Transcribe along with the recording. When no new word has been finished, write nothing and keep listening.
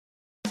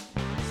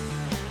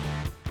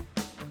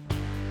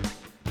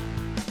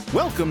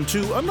Welcome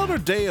to Another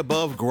Day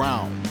Above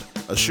Ground,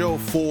 a show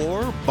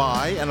for,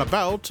 by, and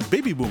about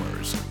baby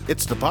boomers.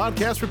 It's the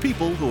podcast for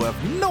people who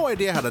have no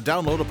idea how to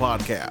download a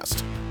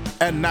podcast.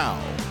 And now,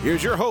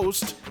 here's your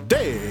host,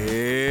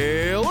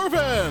 Dale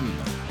Irvin.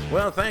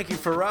 Well, thank you,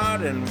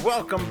 Farad, and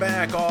welcome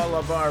back, all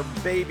of our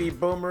baby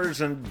boomers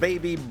and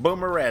baby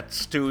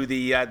boomerettes, to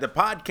the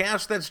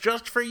podcast that's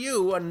just for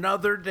you,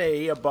 Another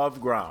Day Above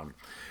Ground.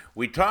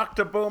 We talk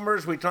to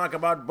boomers, we talk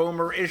about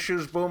boomer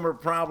issues, boomer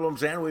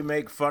problems, and we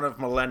make fun of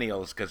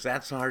millennials, because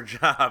that's our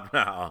job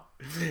now.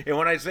 And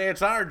when I say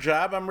it's our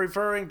job, I'm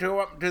referring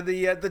to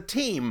the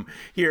team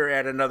here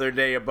at Another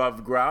Day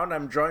Above Ground.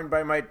 I'm joined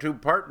by my two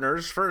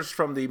partners, first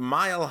from the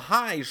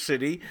mile-high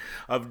city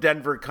of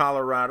Denver,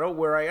 Colorado,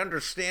 where I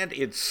understand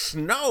it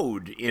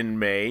snowed in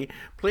May.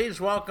 Please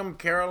welcome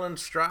Carolyn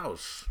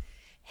Strauss.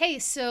 Hey,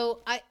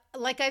 so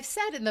like I've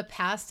said in the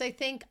past, I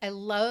think I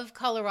love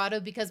Colorado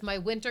because my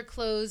winter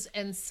clothes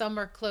and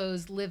summer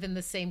clothes live in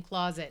the same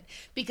closet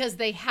because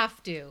they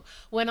have to.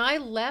 When I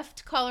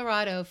left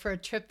Colorado for a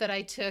trip that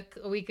I took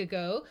a week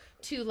ago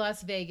to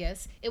Las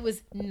Vegas, it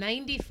was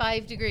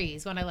 95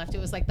 degrees when I left. It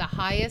was like the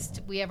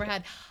highest we ever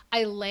had.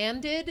 I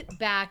landed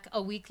back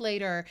a week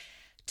later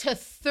to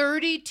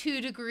 32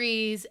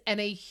 degrees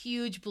and a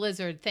huge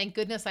blizzard. Thank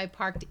goodness I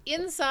parked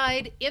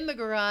inside in the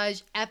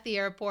garage at the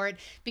airport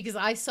because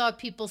I saw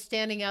people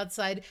standing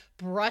outside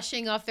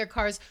brushing off their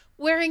cars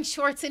wearing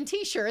shorts and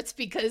t-shirts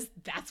because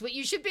that's what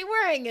you should be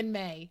wearing in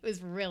May. It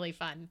was really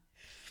fun.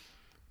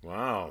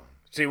 Wow.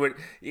 See, what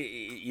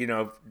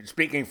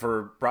speaking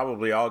for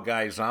probably all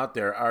guys out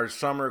there, our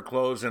summer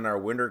clothes and our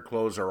winter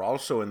clothes are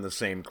also in the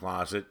same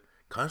closet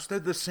because they're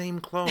the same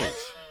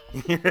clothes.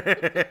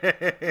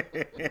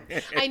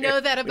 I know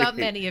that about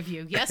many of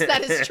you. Yes,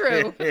 that is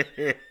true.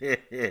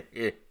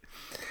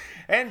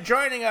 And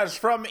joining us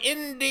from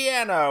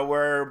Indiana,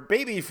 where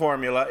baby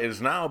formula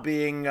is now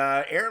being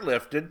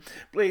airlifted,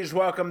 please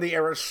welcome the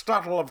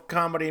Aristotle of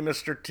comedy,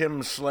 Mr.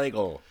 Tim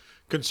Slagle.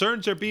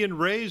 Concerns are being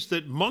raised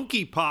that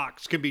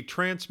monkeypox can be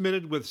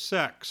transmitted with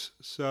sex,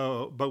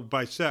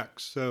 by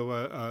sex.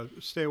 So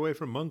stay away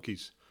from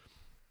monkeys.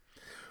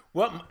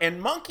 Well,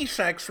 and monkey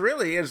sex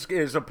really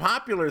is a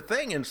popular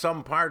thing in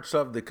some parts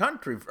of the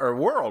country or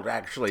world,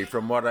 actually,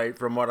 from what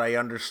I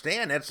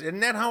understand. Isn't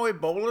that how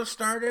Ebola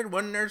started?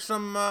 Wasn't there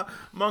some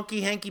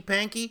monkey hanky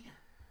panky?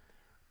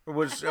 Or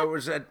was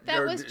that?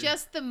 That was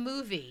just the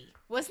movie.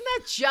 Wasn't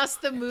that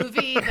just the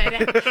movie?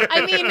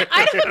 I mean,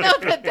 I don't know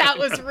that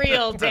was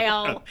real,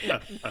 Dale.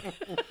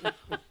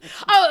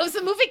 Oh, it was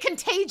the movie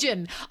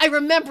Contagion. I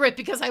remember it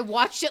because I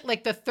watched it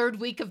like the third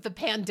week of the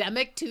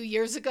pandemic 2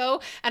 years ago,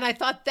 and I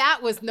thought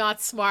that was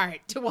not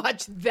smart to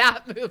watch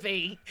that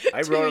movie.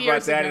 I wrote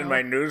about that in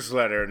my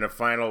newsletter in the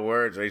final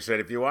words. I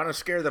said, if you want to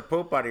scare the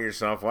poop out of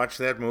yourself, watch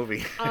that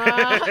movie.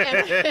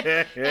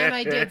 And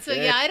I did. So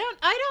yeah, I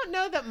don't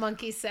know that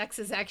monkey sex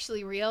is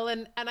actually real,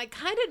 and I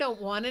kind of don't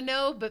want to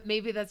know, but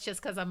maybe that's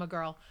just because I'm a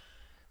girl.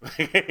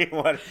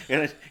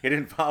 It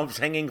involves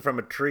hanging from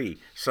a tree,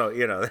 so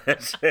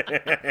that's.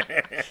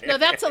 No,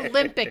 that's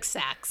Olympic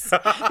sex.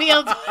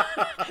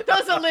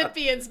 Those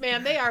Olympians,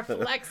 man, they are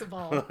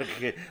flexible.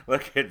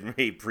 Look at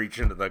me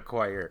preaching to the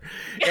choir.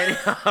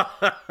 Anyhow,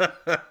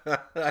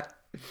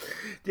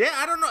 yeah,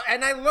 I don't know.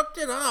 And I looked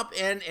it up,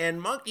 and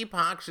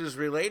monkeypox is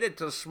related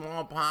to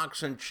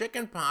smallpox and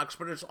chickenpox,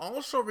 but it's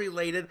also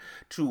related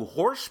to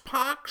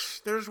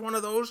horsepox. There's one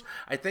of those.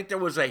 I think there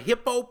was a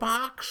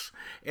hippopox,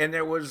 and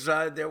there was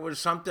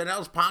something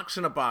else, pox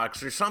in a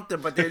box or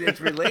something. But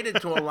it's related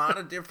to a lot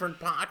of different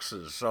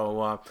poxes.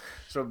 So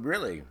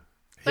really,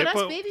 but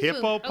us baby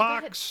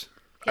hippopox.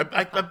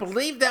 I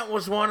believe that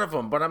was one of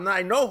them, but I'm not.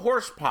 I know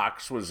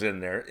horsepox was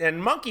in there,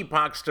 and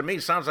monkeypox to me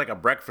sounds like a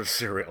breakfast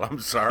cereal. I'm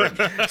sorry,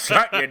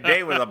 start your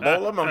day with a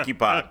bowl of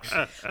monkeypox.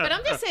 But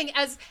I'm just saying,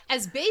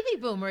 as baby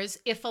boomers,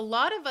 if a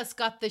lot of us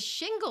got the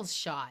shingles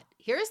shot,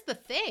 here's the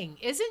thing: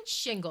 isn't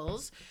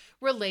shingles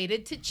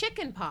related to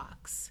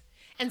chickenpox?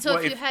 And so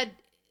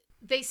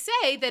they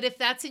say that if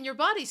that's in your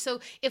body, so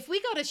if we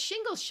got a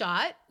shingles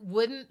shot,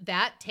 wouldn't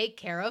that take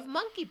care of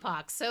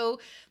monkeypox? So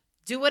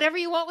do whatever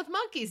you want with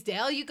monkeys,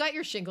 Dale. You got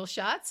your shingle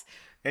shots.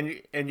 And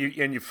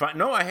you find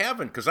no, I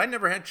haven't, because I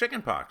never had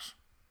chickenpox.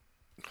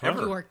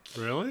 Ever.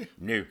 Really?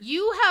 No.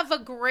 You have a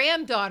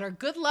granddaughter.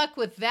 Good luck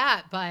with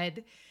that,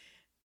 bud.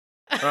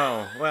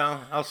 Oh,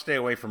 well, I'll stay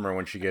away from her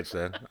when she gets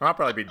that. I'll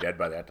probably be dead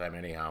by that time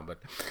anyhow. But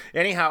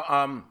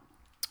anyhow,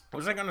 what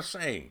was I going to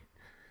say?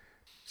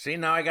 See,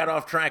 now I got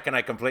off track and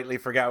I completely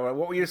forgot.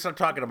 What were you still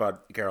talking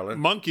about, Carolyn?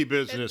 Monkey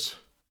business.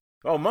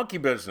 Oh, monkey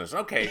business.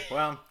 Okay,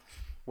 well,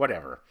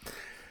 whatever.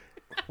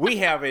 We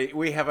have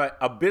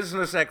a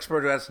business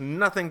expert who has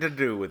nothing to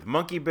do with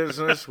monkey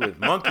business, with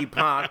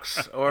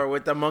monkeypox, or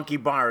with the monkey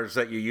bars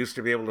that you used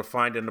to be able to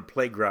find in the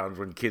playgrounds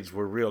when kids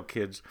were real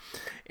kids.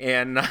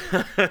 And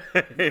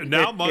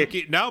now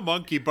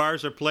monkey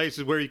bars are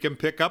places where you can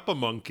pick up a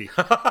monkey.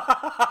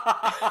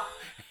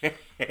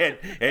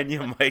 and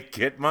you might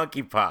get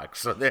monkeypox.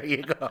 So there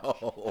you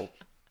go.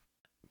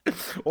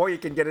 or you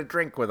can get a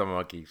drink with a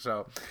monkey.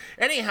 So,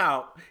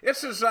 anyhow,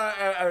 this is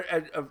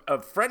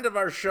a friend of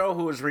our show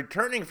who is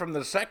returning from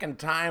the second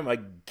time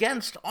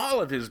against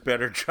all of his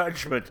better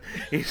judgment.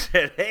 He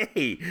said,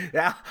 "Hey,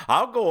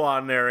 I'll go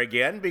on there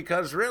again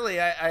because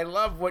really I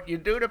love what you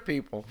do to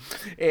people."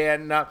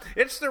 And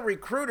it's the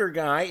recruiter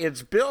guy.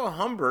 It's Bill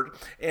Humbert.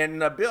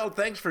 And Bill,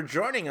 thanks for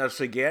joining us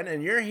again.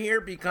 And you're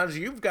here because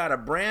you've got a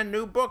brand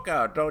new book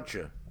out, don't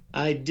you?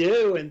 I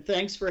do, and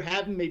thanks for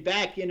having me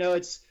back. You know,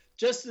 it's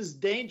just as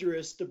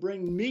dangerous to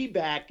bring me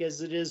back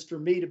as it is for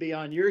me to be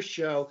on your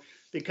show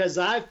because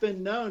I've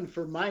been known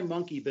for my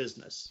monkey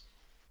business.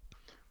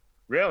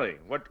 Really?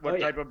 What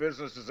type of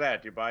business is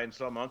that? You buy and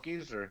sell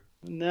monkeys, or?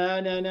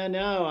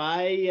 No.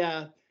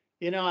 I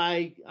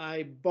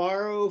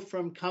borrow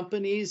from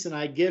companies and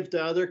I give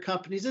to other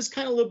companies. It's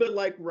kind of a little bit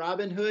like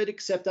Robin Hood,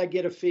 except I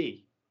get a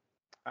fee.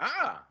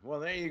 Ah, well,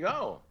 there you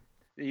go.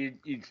 You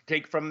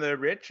take from the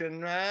rich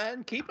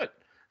and keep it.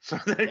 So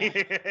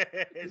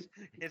it's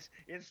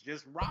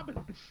just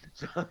Robin.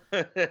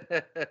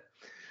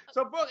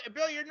 So,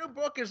 Bill, your new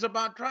book is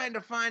about trying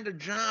to find a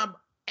job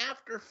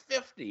after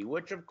 50,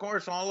 which of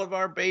course all of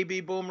our baby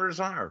boomers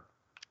are.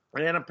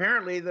 And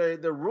apparently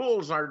the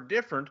rules are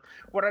different.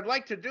 What I'd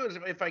like to do is,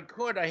 if I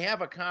could, I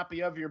have a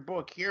copy of your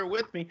book here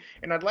with me,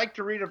 and I'd like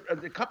to read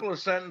a couple of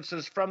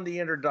sentences from the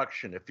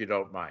introduction, if you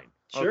don't mind.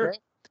 Sure. Okay?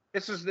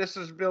 This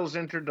is Bill's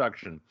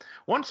introduction.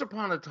 Once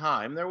upon a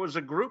time, there was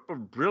a group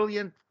of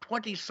brilliant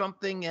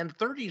 20-something and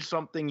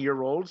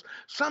 30-something-year-olds,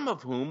 some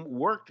of whom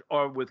worked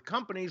with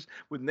companies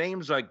with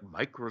names like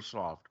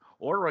Microsoft,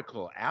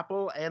 Oracle,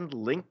 Apple, and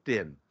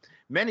LinkedIn.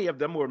 Many of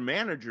them were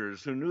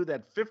managers who knew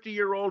that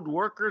 50-year-old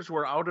workers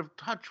were out of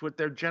touch with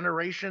their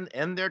generation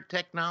and their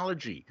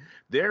technology.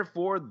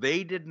 Therefore,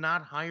 they did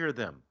not hire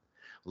them.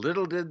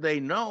 Little did they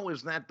know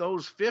is that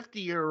those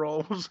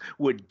 50-year-olds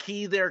would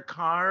key their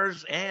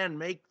cars and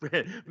make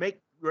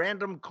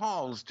random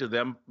calls to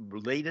them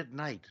late at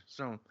night.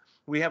 So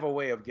we have a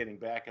way of getting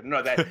back. And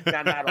no, that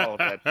not all of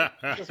that.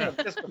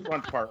 Just the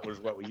front part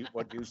was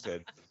what you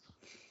said.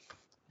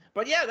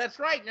 But yeah, that's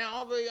right. Now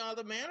all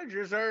the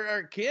managers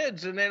are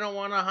kids, and they don't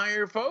want to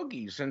hire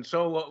fogies. And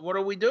so what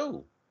do we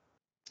do?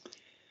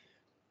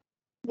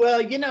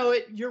 Well,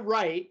 you're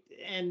right,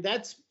 and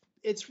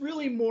it's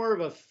really more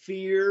of a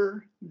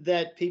fear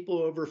that people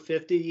over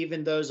 50,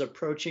 even those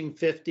approaching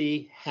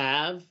 50,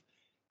 have,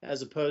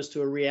 as opposed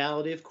to a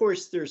reality. Of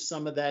course, there's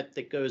some of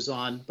that goes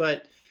on,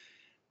 but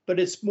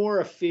it's more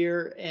a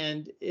fear,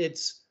 and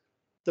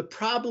the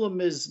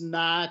problem is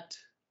not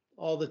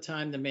all the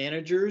time the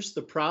managers.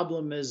 The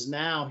problem is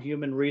now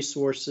human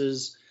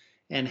resources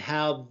and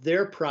how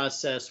their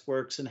process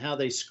works and how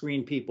they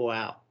screen people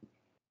out.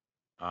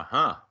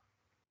 Uh-huh.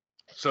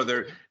 So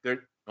they're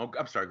Oh,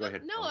 I'm sorry. Go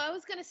ahead. No, I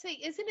was going to say,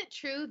 isn't it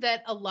true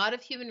that a lot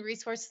of human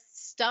resource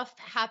stuff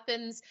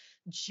happens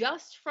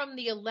just from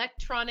the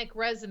electronic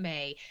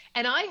resume?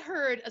 And I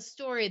heard a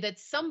story that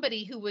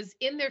somebody who was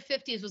in their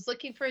 50s was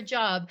looking for a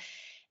job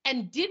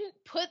and didn't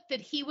put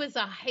that he was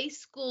a high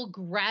school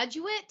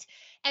graduate,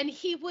 and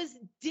he was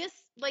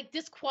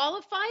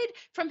disqualified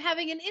from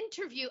having an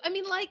interview. I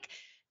mean,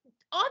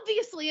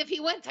 obviously, if he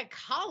went to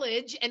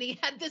college and he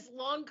had this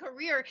long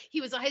career,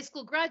 he was a high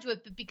school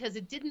graduate, but because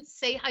it didn't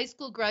say high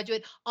school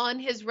graduate on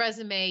his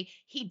resume,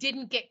 he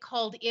didn't get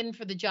called in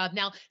for the job.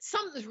 Now,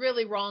 something's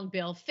really wrong,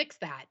 Bill. Fix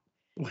that.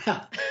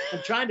 Well,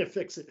 I'm trying to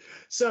fix it.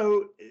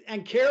 So,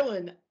 and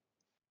Carolyn,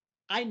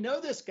 I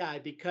know this guy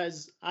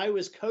because I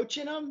was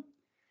coaching him,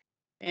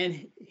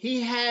 and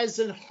he has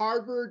a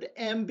Harvard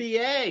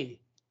MBA.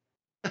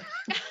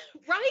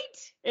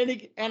 Right.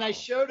 And I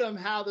showed him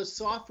how the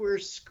software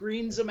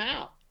screens them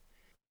out.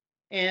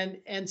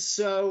 And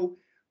so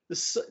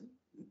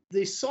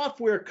the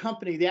software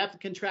company, the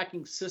applicant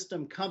tracking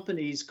system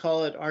companies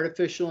call it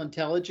artificial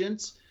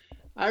intelligence.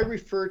 I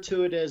refer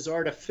to it as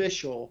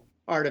artificial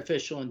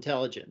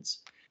intelligence.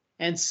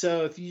 And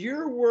so if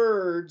your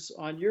words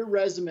on your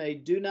resume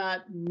do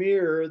not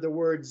mirror the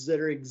words that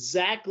are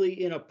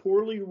exactly in a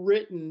poorly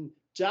written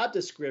job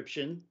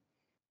description,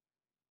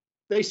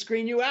 they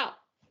screen you out.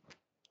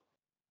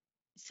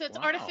 So it's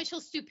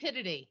artificial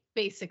stupidity,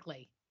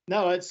 basically.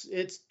 No, it's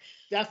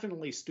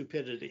definitely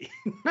stupidity.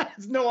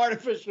 There's no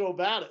artificial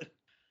about it.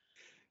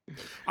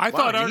 I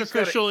thought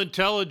artificial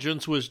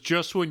intelligence was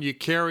just when you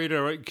carried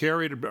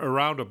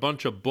around a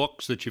bunch of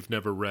books that you've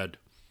never read.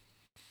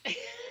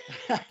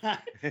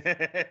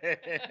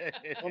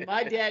 Well,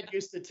 my dad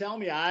used to tell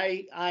me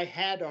I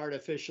had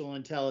artificial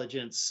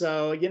intelligence.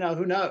 So,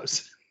 who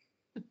knows?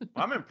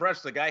 I'm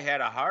impressed the guy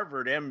had a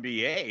Harvard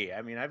MBA.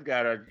 I mean, I've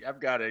got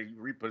a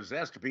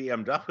repossessed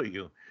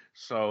BMW.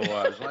 So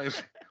as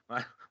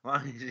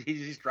long as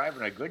he's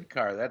driving a good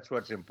car, that's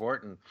what's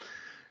important.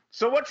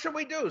 So what should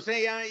we do?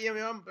 Say,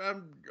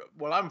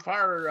 I'm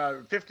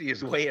far 50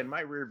 is way in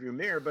my rearview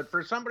mirror. But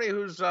for somebody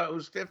who's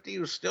 50,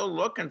 who's still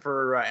looking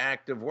for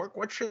active work,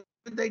 what should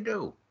they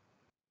do?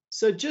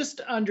 So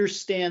just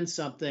understand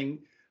something: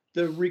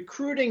 the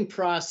recruiting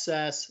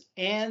process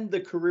and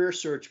the career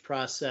search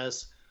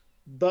process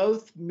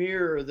both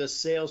mirror the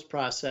sales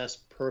process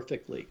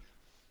perfectly.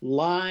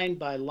 line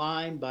by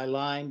line by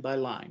line by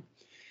line.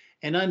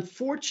 And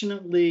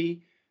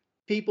unfortunately,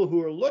 people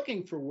who are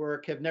looking for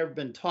work have never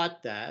been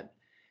taught that.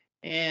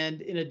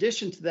 And in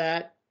addition to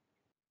that,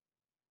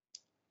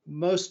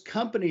 most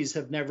companies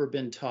have never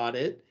been taught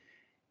it.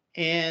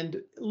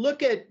 And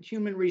look at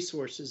human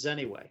resources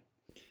anyway.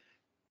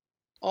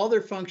 All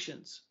their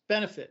functions,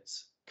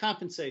 benefits,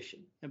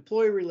 compensation,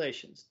 employee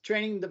relations,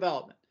 training and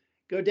development.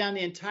 Go down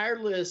the entire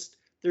list.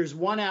 There's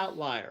one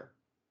outlier,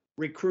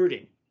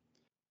 recruiting.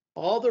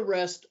 All the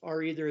rest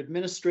are either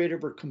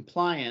administrative or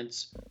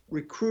compliance.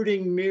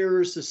 Recruiting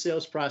mirrors the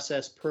sales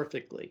process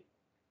perfectly.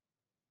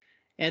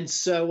 And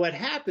so what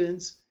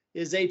happens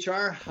is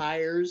HR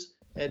hires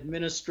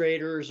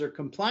administrators or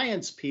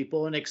compliance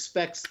people and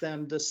expects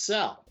them to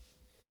sell.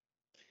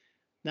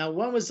 Now,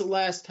 when was the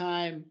last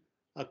time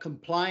a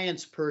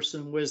compliance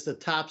person was the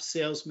top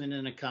salesman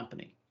in a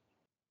company?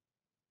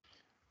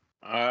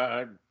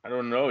 I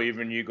don't know.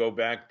 Even you go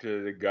back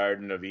to the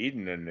Garden of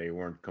Eden and they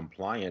weren't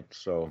compliant.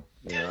 So,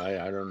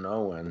 I don't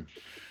know when.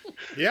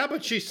 Yeah,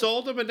 but she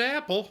sold him an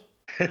apple.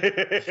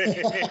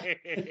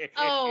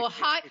 Oh,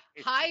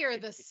 hire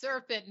the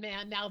serpent,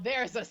 man. Now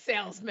there's a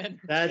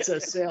salesman. That's a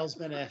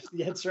salesman.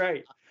 That's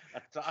right.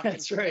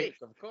 That's right.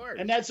 Of course.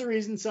 And that's the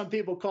reason some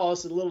people call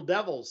us the little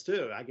devils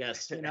too, I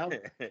guess,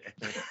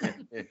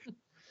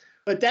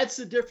 But that's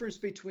the difference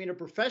between a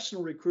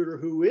professional recruiter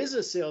who is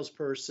a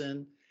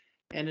salesperson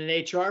and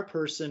an HR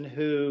person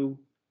who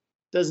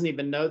doesn't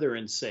even know they're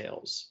in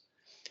sales.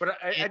 But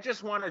I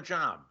just want a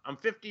job. I'm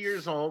 50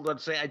 years old.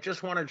 Let's say I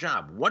just want a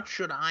job. What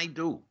should I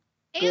do?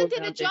 And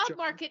in a job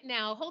market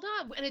now, hold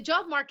on, in a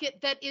job market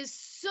that is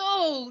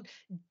so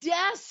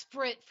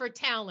desperate for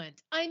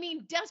talent. I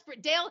mean,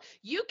 desperate. Dale,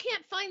 you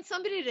can't find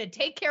somebody to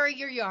take care of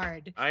your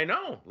yard. I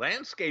know.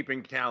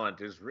 Landscaping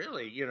talent is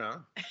really,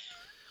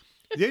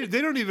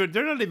 They're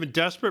not even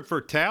desperate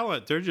for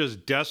talent. They're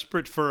just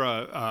desperate for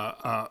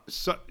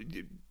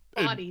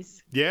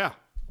bodies. Yeah.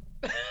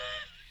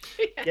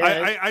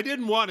 Yeah. I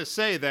didn't want to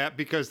say that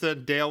because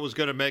then Dale was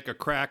going to make a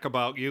crack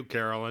about you,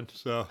 Carolyn.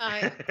 So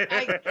I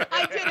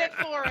did it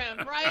for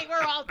him, right?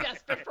 We're all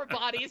desperate for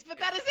bodies, but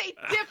that is a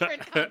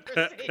different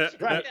conversation.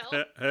 Right.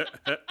 Bill.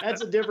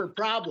 That's a different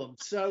problem.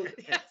 So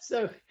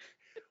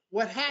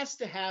what has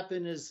to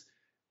happen is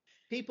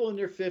people in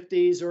their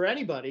 50s or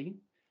anybody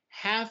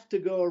have to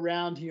go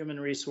around human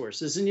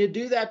resources, and you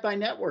do that by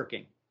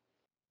networking.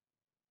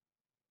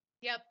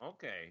 Yep.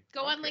 Okay.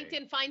 Go on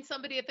LinkedIn, find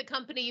somebody at the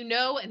company you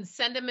know, and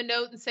send them a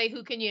note and say,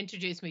 who can you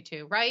introduce me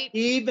to, right?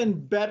 Even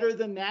better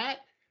than that,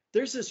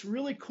 there's this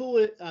really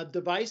cool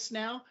device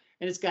now,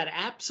 and it's got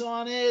apps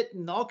on it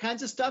and all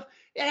kinds of stuff.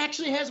 It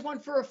actually has one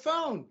for a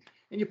phone,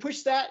 and you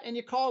push that and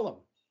you call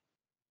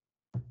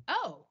them.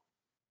 Oh.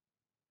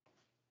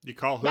 you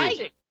call who?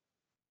 Right.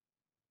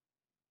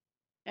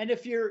 And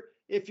if you're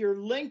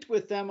linked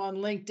with them on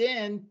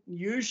LinkedIn,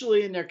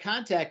 usually in their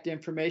contact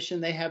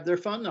information, they have their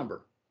phone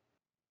number.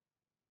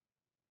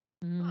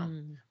 Well,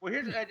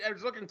 I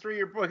was looking through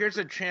your book. Here's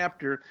a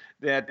chapter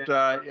that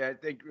I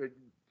think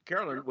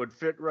Carolyn would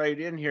fit right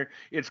in here.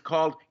 It's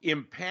called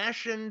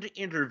Impassioned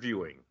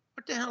Interviewing.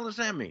 What the hell does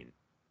that mean?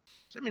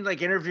 Does that mean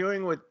like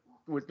interviewing with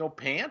no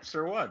pants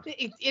or what?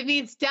 It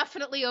means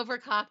definitely over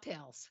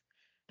cocktails.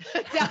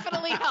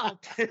 Definitely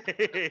helps.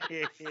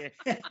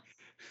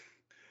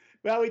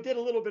 Well, we did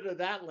a little bit of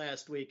that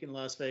last week in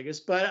Las Vegas,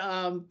 but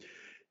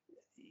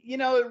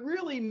it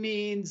really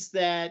means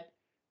that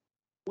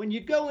when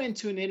you go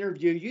into an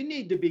interview, you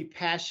need to be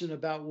passionate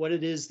about what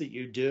it is that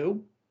you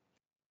do.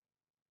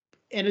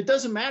 And it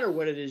doesn't matter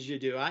what it is you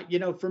do.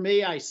 For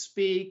me, I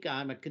speak,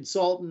 I'm a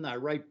consultant, I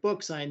write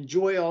books, I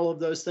enjoy all of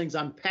those things.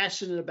 I'm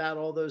passionate about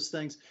all those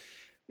things.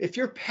 If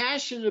you're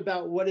passionate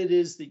about what it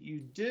is that you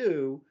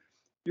do,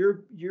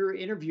 your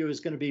interview is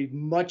going to be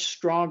much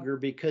stronger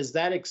because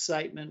that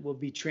excitement will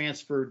be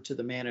transferred to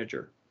the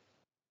manager.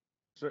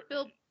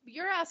 Bill,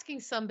 you're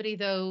asking somebody,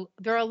 though,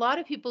 there are a lot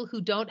of people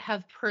who don't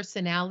have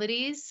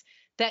personalities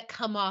that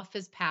come off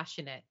as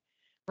passionate,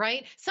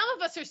 right? Some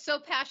of us are so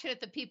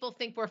passionate that people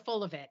think we're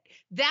full of it.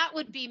 That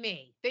would be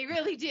me. They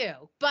really do.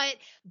 But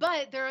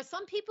there are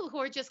some people who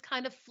are just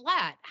kind of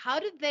flat. How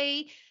did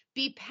they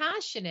be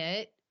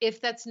passionate if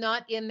that's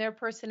not in their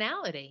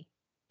personality?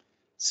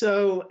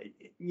 So,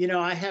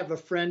 I have a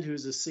friend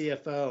who's a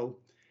CFO,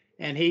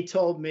 and he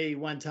told me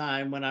one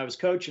time when I was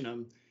coaching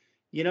him,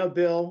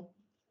 Bill,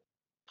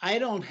 I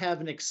don't have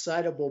an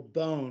excitable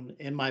bone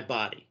in my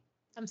body.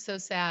 I'm so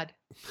sad.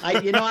 I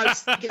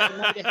was thinking I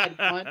might have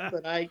had one,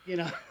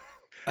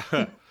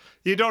 but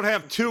You don't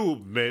have two,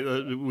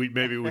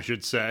 maybe we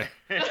should say.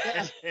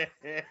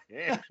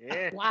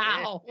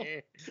 Wow.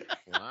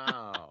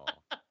 Wow.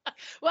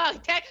 Well,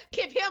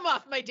 keep him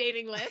off my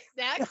dating list.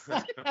 Next.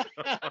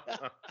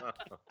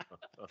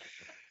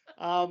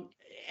 And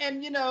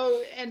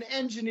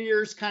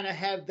engineers kind of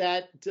have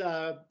that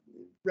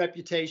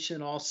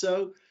reputation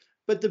also.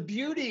 But the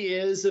beauty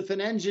is if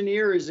an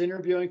engineer is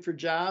interviewing for a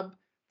job,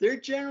 they're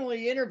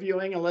generally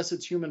interviewing, unless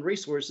it's human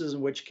resources,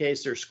 in which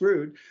case they're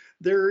screwed,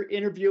 they're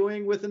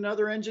interviewing with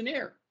another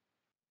engineer.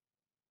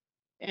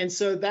 And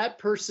so that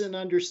person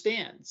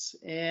understands.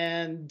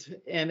 And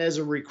as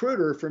a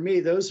recruiter, for me,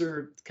 those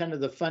are kind of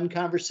the fun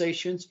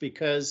conversations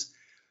because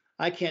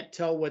I can't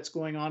tell what's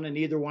going on in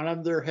either one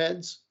of their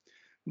heads.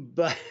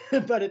 But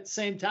at the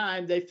same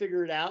time, they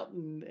figure it out,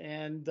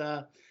 and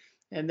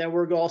then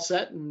we're all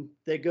set, and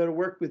they go to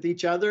work with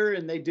each other,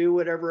 and they do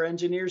whatever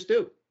engineers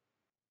do.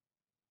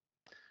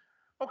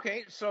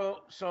 Okay,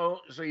 so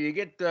you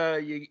get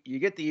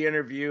the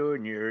interview,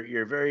 and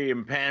you're very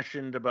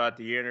impassioned about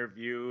the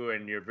interview,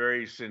 and you're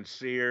very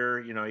sincere,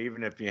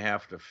 even if you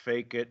have to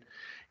fake it.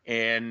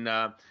 And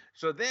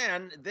so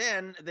then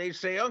they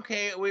say,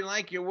 okay, we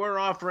like you, we're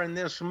offering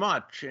this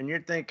much, and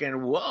you're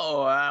thinking,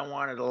 whoa, I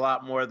wanted a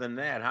lot more than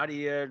that. How do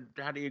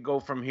you go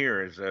from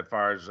here as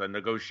far as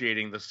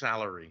negotiating the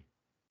salary?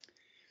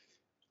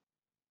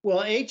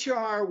 Well,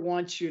 HR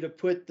wants you to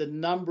put the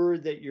number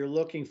that you're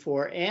looking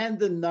for and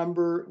the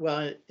number.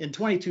 Well, in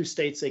 22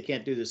 states, they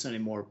can't do this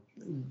anymore,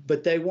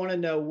 but they want to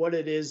know what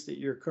it is that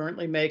you're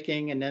currently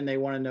making, and then they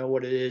want to know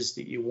what it is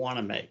that you want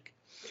to make.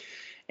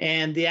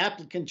 And the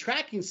applicant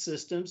tracking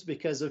systems,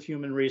 because of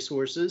human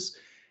resources,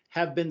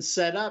 have been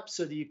set up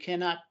so that you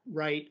cannot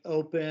write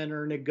open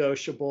or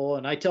negotiable.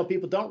 And I tell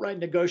people, don't write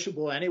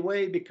negotiable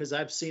anyway, because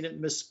I've seen it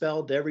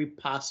misspelled every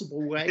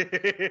possible way.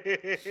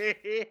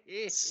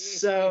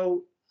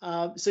 So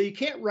you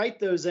can't write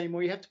those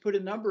anymore. You have to put a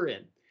number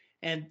in.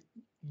 And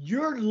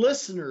your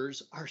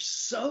listeners are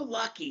so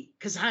lucky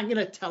because I'm going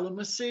to tell them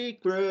a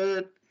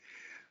secret.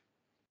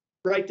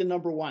 Write the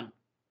number 1.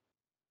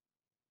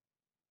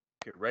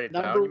 Write it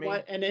number down,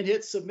 1, and then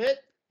hit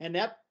submit, and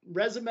that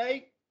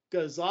resume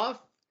goes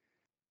off.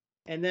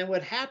 And then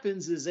what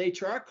happens is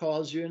HR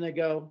calls you and they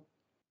go,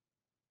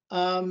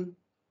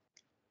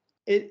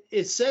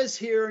 it says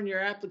here in your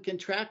applicant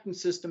tracking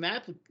system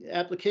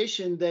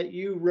application that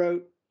you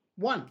wrote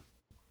 1.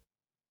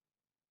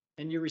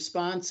 And your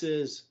response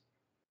is,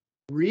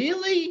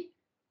 really?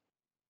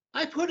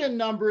 I put a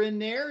number in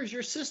there. Is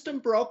your system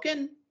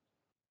broken?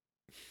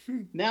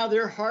 Now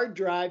their hard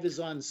drive is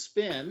on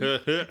spin.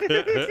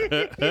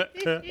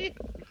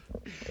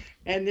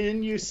 And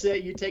then you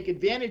take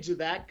advantage of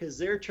that because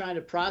they're trying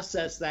to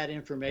process that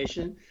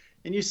information.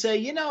 And you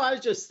say, I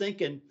was just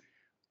thinking,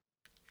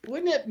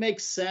 wouldn't it make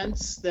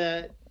sense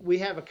that we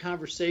have a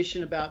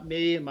conversation about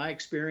me and my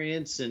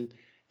experience and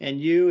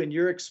you and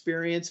your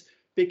experience?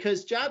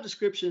 Because job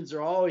descriptions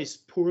are always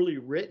poorly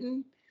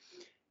written.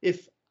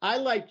 If I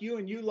like you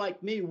and you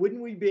like me,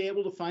 wouldn't we be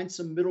able to find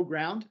some middle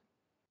ground?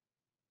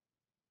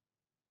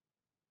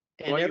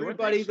 And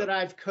everybody that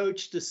I've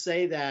coached to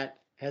say that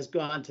has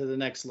gone to the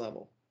next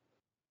level.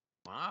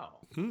 Wow.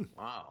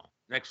 Wow.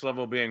 Next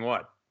level being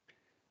what?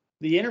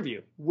 The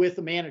interview with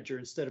a manager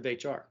instead of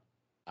HR.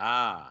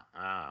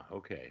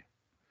 Okay.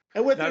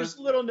 And with there's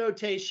a little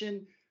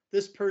notation,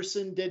 this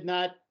person did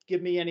not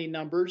give me any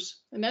numbers,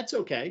 and that's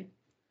okay.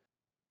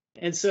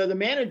 And so the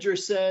manager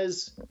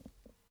says,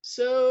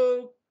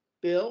 so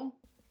Bill,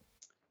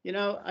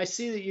 I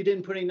see that you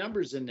didn't put any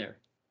numbers in there.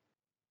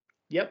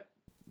 Yep.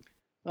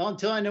 Well,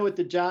 until I know what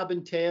the job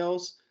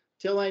entails,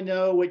 till I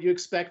know what you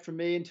expect from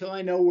me, until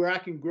I know where I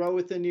can grow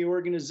within the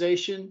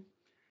organization,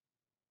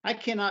 I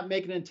cannot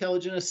make an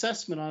intelligent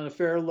assessment on a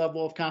fair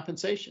level of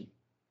compensation.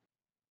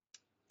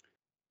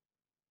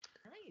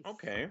 Nice.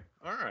 Okay.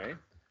 All right.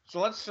 So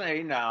let's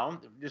say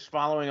now, just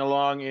following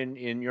along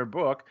in your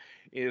book,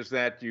 is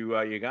that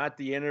you got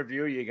the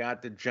interview, you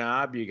got the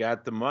job, you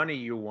got the money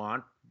you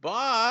want,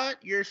 but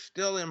you're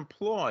still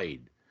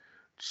employed.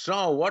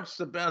 So what's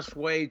the best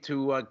way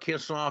to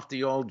kiss off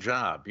the old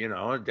job?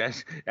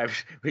 That's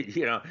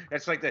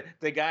like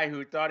the guy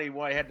who thought he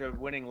had the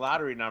winning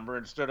lottery number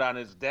and stood on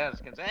his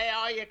desk and said,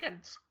 hey, you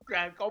can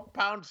go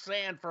pound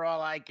sand for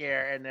all I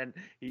care. And then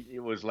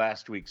it was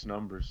last week's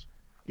numbers.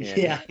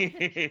 Yeah. So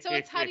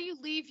it's how do you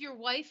leave your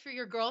wife or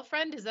your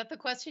girlfriend? Is that the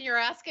question you're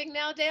asking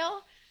now, Dale?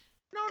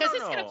 Because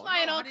it's going to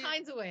apply in all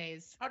kinds of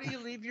ways. How do you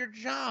leave your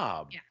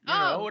job?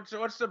 Yeah.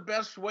 What's the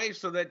best way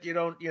so that you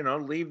don't,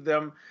 leave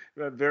them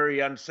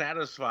very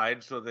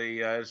unsatisfied so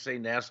they say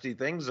nasty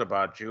things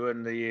about you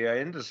in the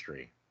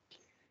industry?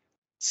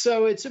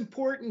 So it's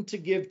important to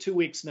give 2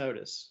 weeks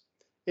notice.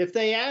 If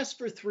they ask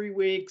for 3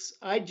 weeks,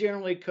 I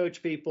generally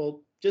coach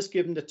people, just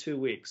give them the 2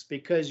 weeks,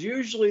 because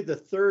usually the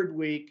 3rd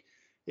week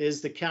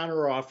is the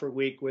counteroffer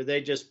week where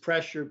they just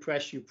press you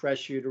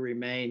to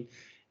remain.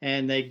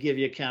 And they give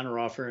you a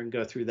counteroffer and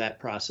go through that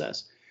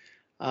process.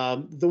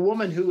 The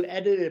woman who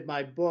edited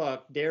my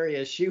book,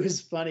 Daria, she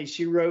was funny.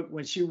 She wrote,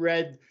 when she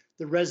read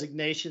the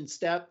resignation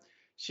step,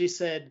 she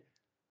said,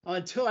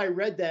 until I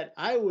read that,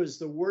 I was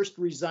the worst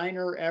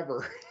resigner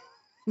ever.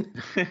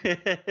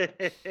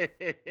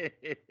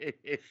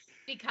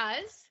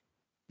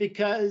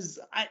 Because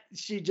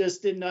she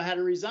just didn't know how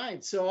to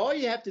resign. So all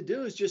you have to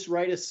do is just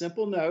write a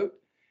simple note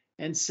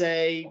and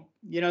say,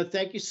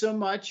 thank you so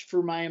much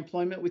for my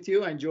employment with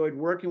you. I enjoyed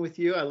working with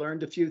you. I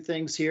learned a few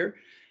things here.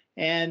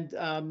 And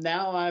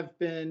now I've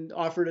been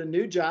offered a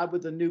new job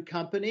with a new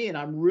company, and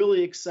I'm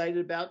really excited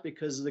about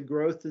because of the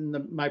growth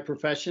in my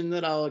profession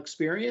that I'll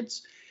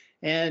experience.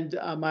 And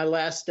my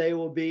last day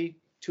will be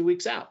 2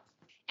 weeks out.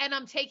 and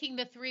I'm taking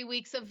the 3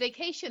 weeks of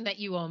vacation that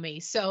you owe me.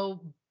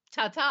 So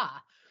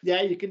ta-ta.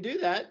 Yeah, you can do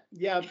that.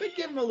 Yeah, but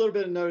give them a little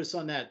bit of notice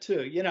on that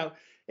too.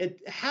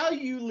 How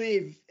you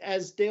leave,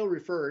 as Dale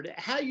referred,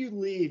 how you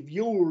leave,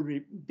 you'll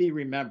be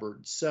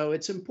remembered. So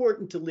it's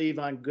important to leave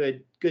on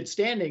good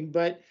standing.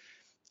 But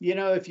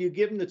if you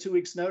give them the 2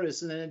 weeks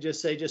notice and then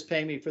just say, just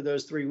pay me for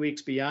those 3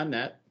 weeks beyond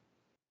that,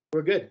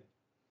 we're good.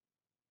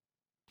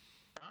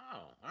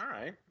 Oh, all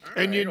right.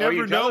 And you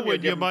never know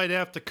when you might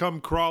have to come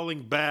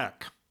crawling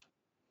back.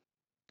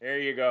 There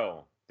you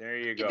go.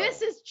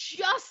 This is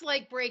just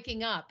like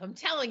breaking up. I'm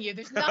telling you,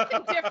 there's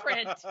nothing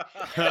different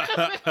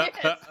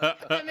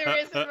than there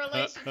is in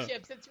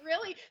relationships. It's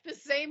really the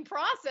same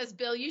process,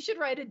 Bill. You should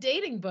write a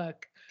dating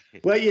book.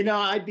 Well,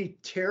 I'd be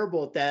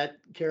terrible at that,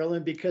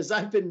 Carolyn, because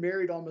I've been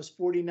married almost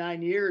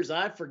 49 years.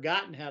 I've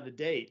forgotten how to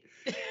date.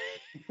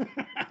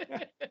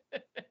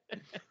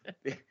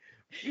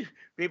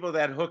 People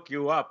that hook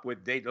you up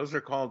with date, those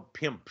are called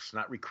pimps,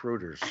 not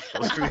recruiters.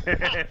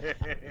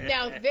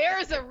 Now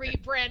there's a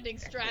rebranding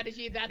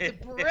strategy that's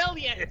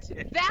brilliant.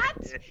 That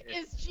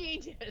is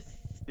genius.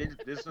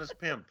 Business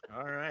pimp.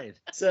 All right.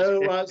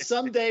 So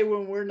someday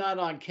when we're not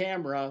on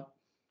camera,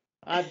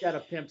 I've got a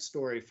pimp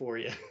story for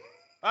you.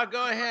 Oh,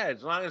 go ahead.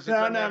 As long as it's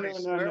not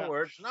swear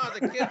words. No,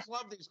 the kids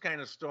love these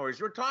kind of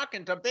stories. We're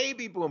talking to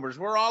baby boomers.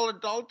 We're all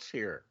adults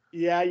here.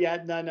 Yeah.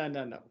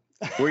 No.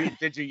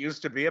 Did you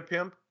used to be a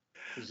pimp?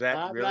 Is that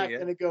I'm really not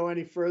going to go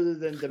any further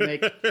than to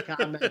make a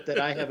comment that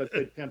I have a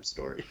good pimp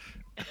story.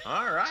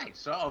 All right.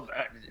 So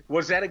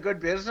was that a good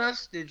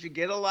business? Did you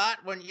get a lot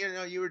when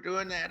you were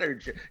doing that? Or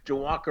did you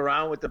walk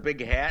around with a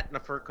big hat and a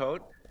fur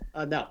coat?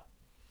 No.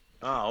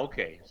 Oh,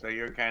 okay. So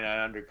you're kind of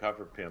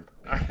undercover pimp.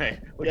 All right.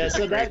 Yeah,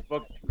 so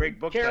great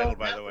book Carol, title,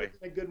 by the way.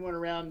 A good one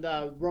around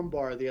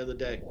Rumbar the other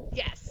day.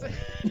 Yes.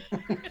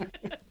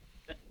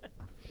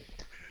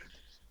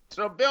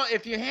 So, Bill,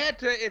 if you had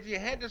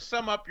to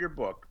sum up your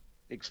book,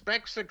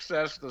 Expect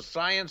Success: The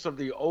Science of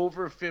the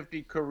Over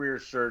 50 Career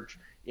Search,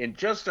 in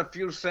just a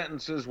few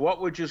sentences,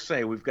 what would you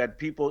say? We've got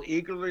people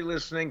eagerly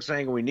listening,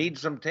 saying we need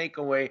some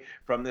takeaway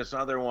from this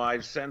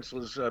otherwise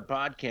senseless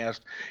podcast,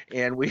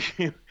 and we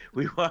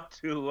want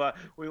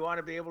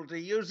to be able to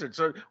use it.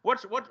 So,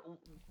 what's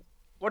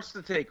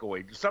the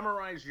takeaway?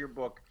 Summarize your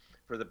book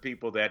for the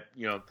people that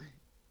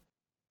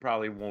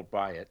probably won't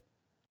buy it.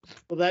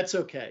 Well, that's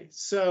okay.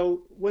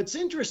 So what's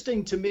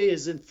interesting to me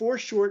is in 4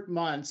 short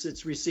months,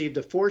 it's received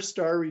a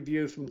 4-star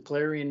review from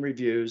Clarion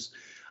Reviews,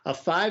 a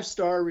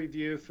 5-star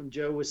review from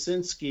Joe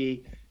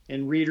Wasinski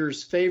in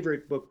Reader's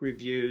Favorite Book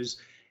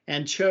Reviews,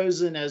 and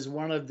chosen as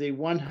one of the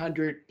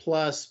 100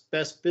 plus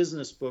best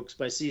business books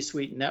by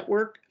C-Suite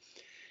Network.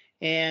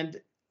 And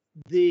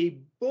the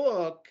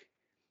book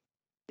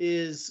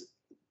is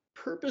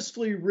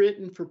purposefully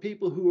written for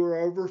people who are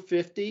over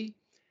 50.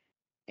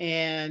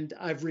 And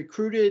I've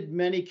recruited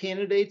many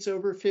candidates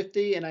over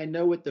 50, and I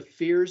know what the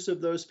fears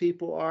of those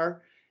people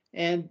are.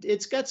 And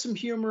it's got some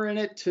humor in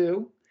it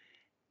too.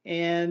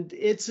 And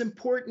it's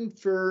important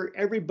for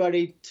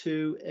everybody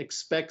to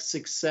expect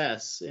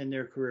success in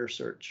their career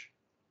search.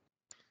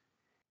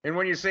 And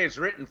when you say it's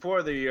written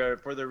for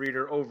the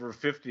reader over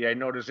 50, I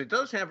notice it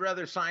does have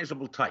rather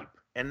sizable type.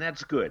 And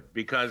that's good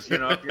because,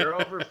 if you're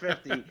over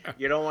 50,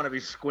 you don't want to be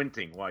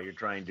squinting while you're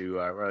trying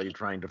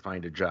to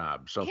find a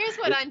job. So here's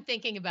what I'm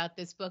thinking about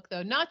this book,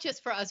 though, not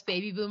just for us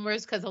baby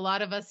boomers, because a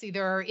lot of us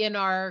either are in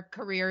our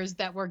careers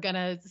that we're going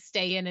to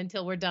stay in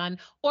until we're done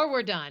or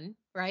we're done,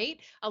 right?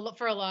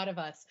 For a lot of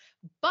us.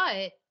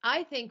 But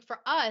I think for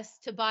us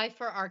to buy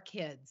for our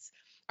kids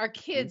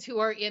who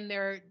are in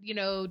their,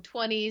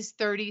 20s,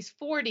 30s,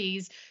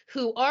 40s,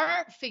 who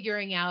are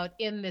figuring out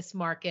in this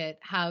market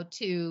how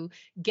to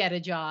get a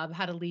job,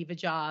 how to leave a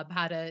job,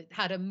 how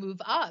to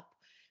move up,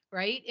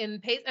 right?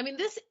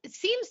 This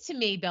seems to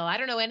me, Bill, I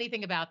don't know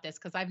anything about this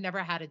because I've never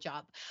had a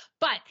job,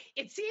 but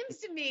it seems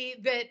to me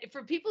that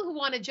for people who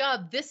want a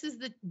job, this is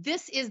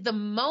the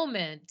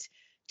moment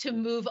to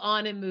move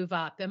on and move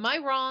up. Am I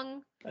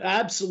wrong?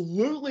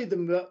 Absolutely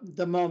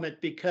the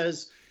moment,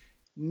 because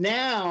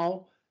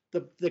now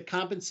the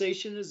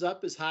compensation is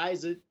up as high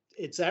as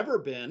it's ever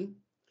been,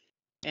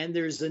 and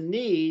there's a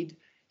need.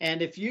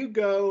 And if you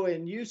go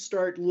and you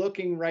start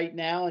looking right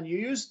now and you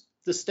use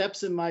the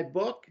steps in my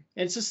book,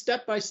 and it's a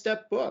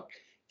step-by-step book.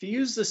 If you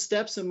use the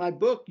steps in my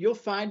book, you'll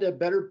find a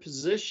better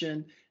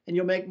position and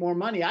you'll make more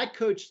money. I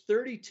coached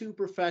 32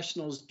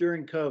 professionals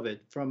during COVID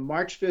from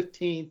March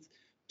 15th,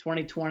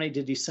 2020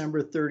 to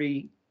December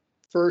 31st,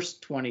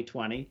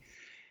 2020.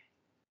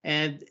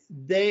 And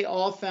they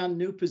all found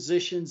new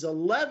positions,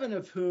 11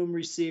 of whom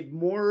received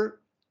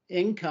more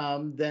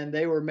income than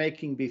they were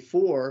making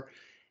before,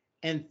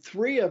 and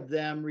 3 of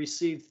them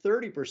received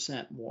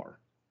 30% more.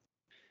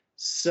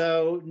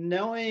 So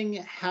knowing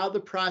how the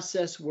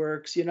process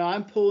works,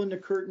 I'm pulling the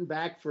curtain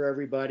back for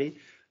everybody,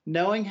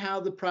 knowing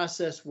how the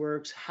process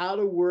works, how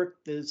to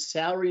work the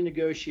salary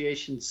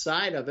negotiation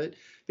side of it,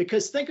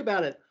 because think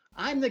about it,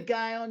 I'm the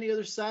guy on the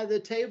other side of the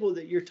table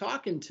that you're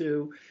talking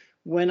to.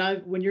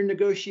 When you're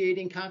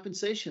negotiating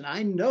compensation,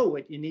 I know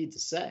what you need to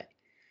say.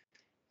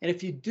 And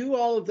if you do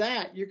all of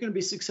that, you're going to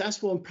be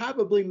successful and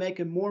probably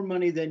making more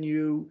money than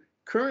you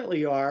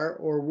currently are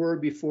or were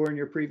before in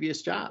your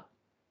previous job.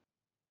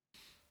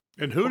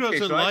 And who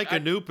doesn't like a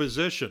new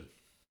position?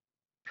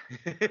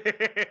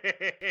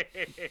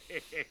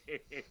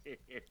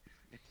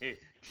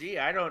 Gee,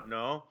 I don't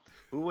know.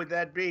 Who would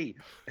that be?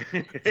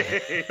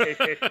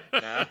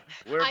 Now,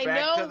 we're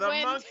back to the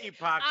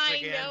monkeypox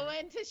again. I know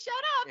when to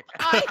shut up.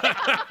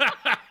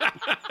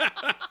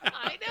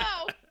 I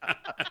know.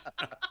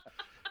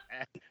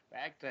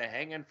 Back to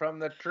hanging from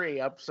the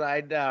tree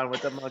upside down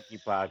with the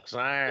monkeypox.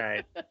 All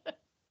right.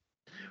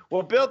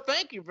 Well, Bill,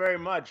 thank you very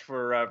much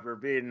for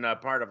being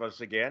part of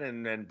us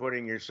again and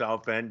putting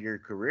yourself and your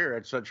career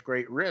at such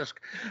great risk.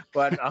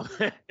 But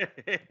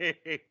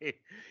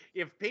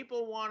if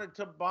people wanted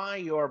to buy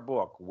your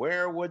book,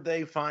 where would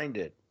they find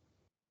it?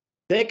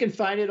 They can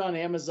find it on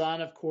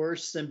Amazon, of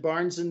course, and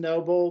Barnes &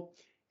 Noble.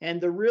 And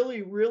the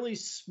really, really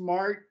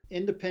smart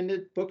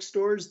independent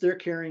bookstores, they're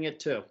carrying it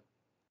too.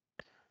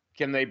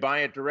 Can they buy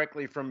it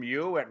directly from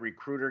you at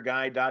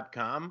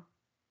recruiterguy.com?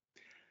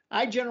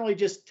 I generally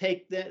just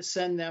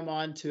send them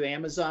on to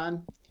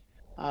Amazon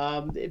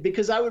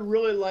because I would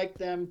really like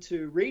them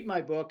to read my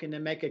book and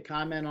then make a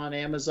comment on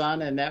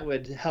Amazon, and that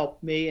would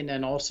help me and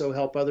then also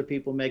help other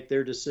people make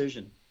their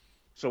decision.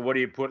 So what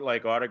do you put,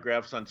 like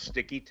autographs on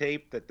sticky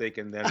tape that they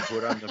can then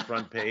put on the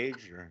front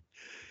page? Or?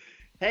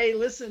 Hey,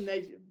 listen,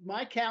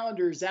 my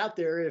calendar is out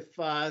there.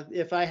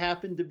 If I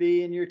happen to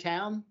be in your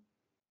town,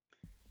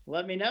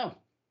 let me know.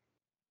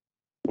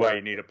 Why,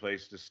 you need a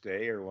place to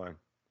stay or what?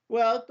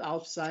 Well,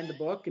 I'll sign the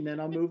book and then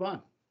I'll move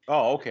on.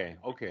 Oh, okay.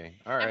 All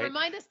right. And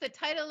remind us the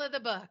title of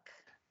the book.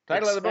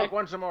 Title of the book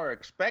once more,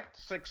 Expect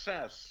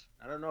Success.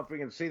 I don't know if we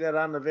can see that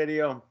on the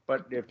video,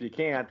 but if you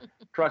can't,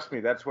 trust me,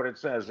 that's what it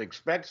says.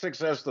 Expect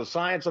Success, The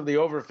Science of the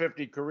Over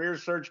 50 Career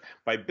Search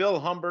by Bill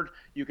Humbert.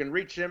 You can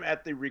reach him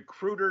at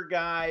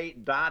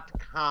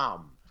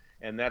therecruiterguy.com.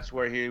 And that's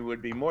where he would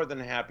be more than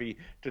happy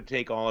to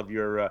take all of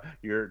your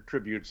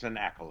tributes and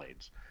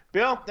accolades.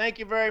 Bill, thank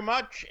you very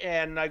much,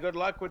 and good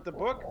luck with the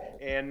book.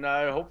 And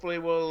hopefully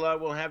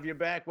we'll have you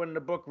back when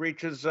the book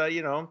reaches,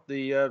 well,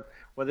 they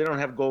don't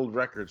have gold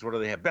records. What do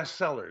they have?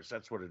 Bestsellers.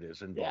 That's what it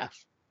is in books. Yeah,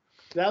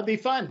 that'll be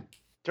fun.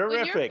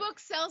 Terrific. When your book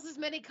sells as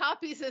many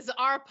copies as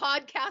our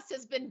podcast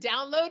has been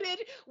downloaded,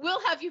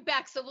 we'll have you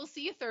back. So we'll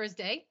see you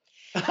Thursday.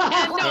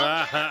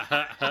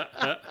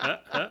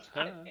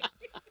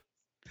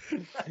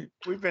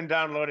 We've been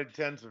downloaded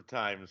tens of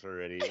times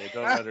already.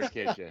 Don't let her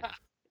kid you.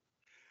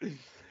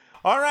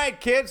 All right,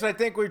 kids, I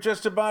think we've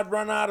just about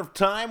run out of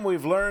time.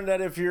 We've learned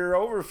that if you're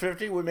over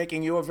 50, we're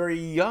making you a very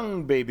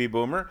young baby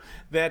boomer,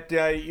 that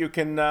you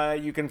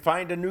can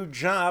find a new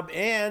job.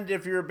 And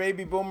if you're a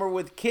baby boomer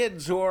with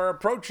kids who are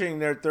approaching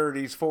their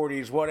 30s,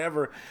 40s,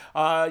 whatever,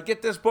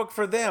 get this book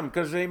for them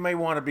because they may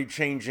want to be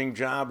changing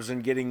jobs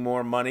and getting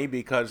more money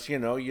because, you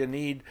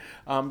need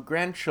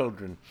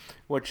grandchildren,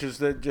 which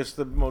is just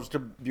the most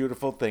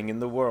beautiful thing in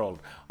the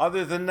world.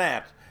 Other than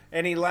that,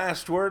 any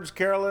last words,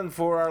 Carolyn,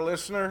 for our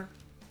listener?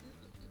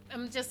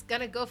 I'm just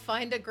going to go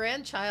find a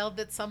grandchild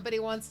that somebody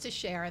wants to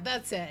share.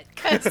 That's it.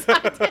 Because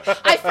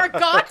I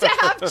forgot to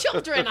have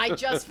children. I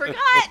just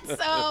forgot.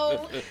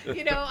 So,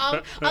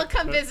 I'll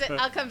come visit.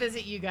 I'll come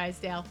visit you guys,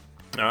 Dale.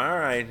 All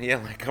right. Yeah,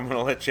 like I'm going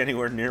to let you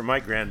anywhere near my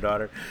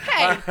granddaughter.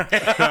 Hey,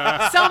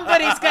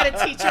 somebody's got to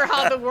teach her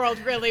how the world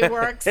really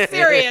works.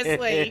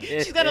 Seriously.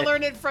 She's going to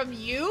learn it from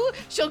you.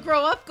 She'll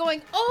grow up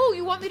going, oh,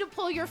 you want me to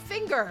pull your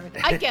finger.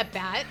 I get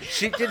that.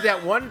 She did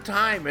that one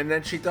time, and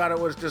then she thought it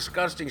was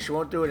disgusting. She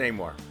won't do it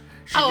anymore.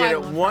 She did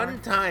it one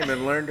time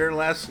and learned her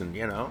lesson,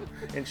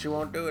 and she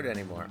won't do it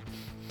anymore.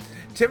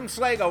 Tim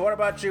Slagle, what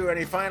about you?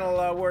 Any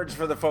final words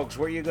for the folks?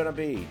 Where are you going to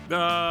be?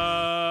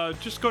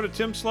 Just go to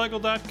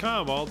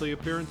timslagle.com. All the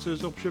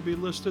appearances should be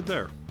listed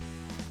there.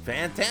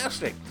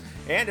 Fantastic.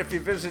 And if you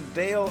visit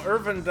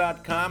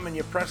daleirvin.com and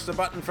you press the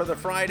button for the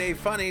Friday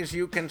Funnies,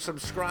 you can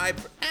subscribe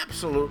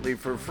absolutely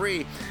for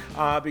free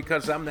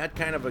because I'm that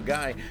kind of a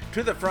guy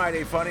to the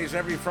Friday Funnies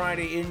every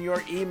Friday in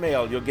your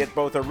email. You'll get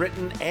both a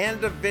written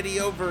and a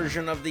video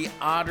version of the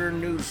odder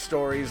news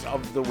stories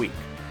of the week.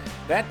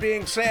 That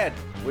being said,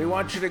 we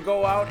want you to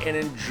go out and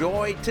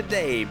enjoy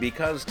today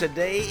because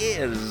today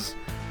is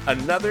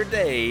another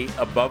day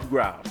above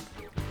ground.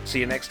 See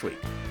you next week.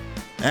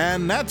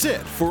 And that's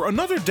it for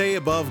another day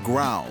above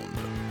ground.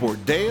 For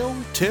Dale,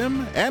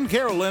 Tim, and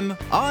Carolyn,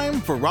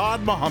 I'm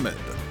Farad Muhammad.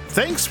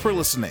 Thanks for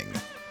listening.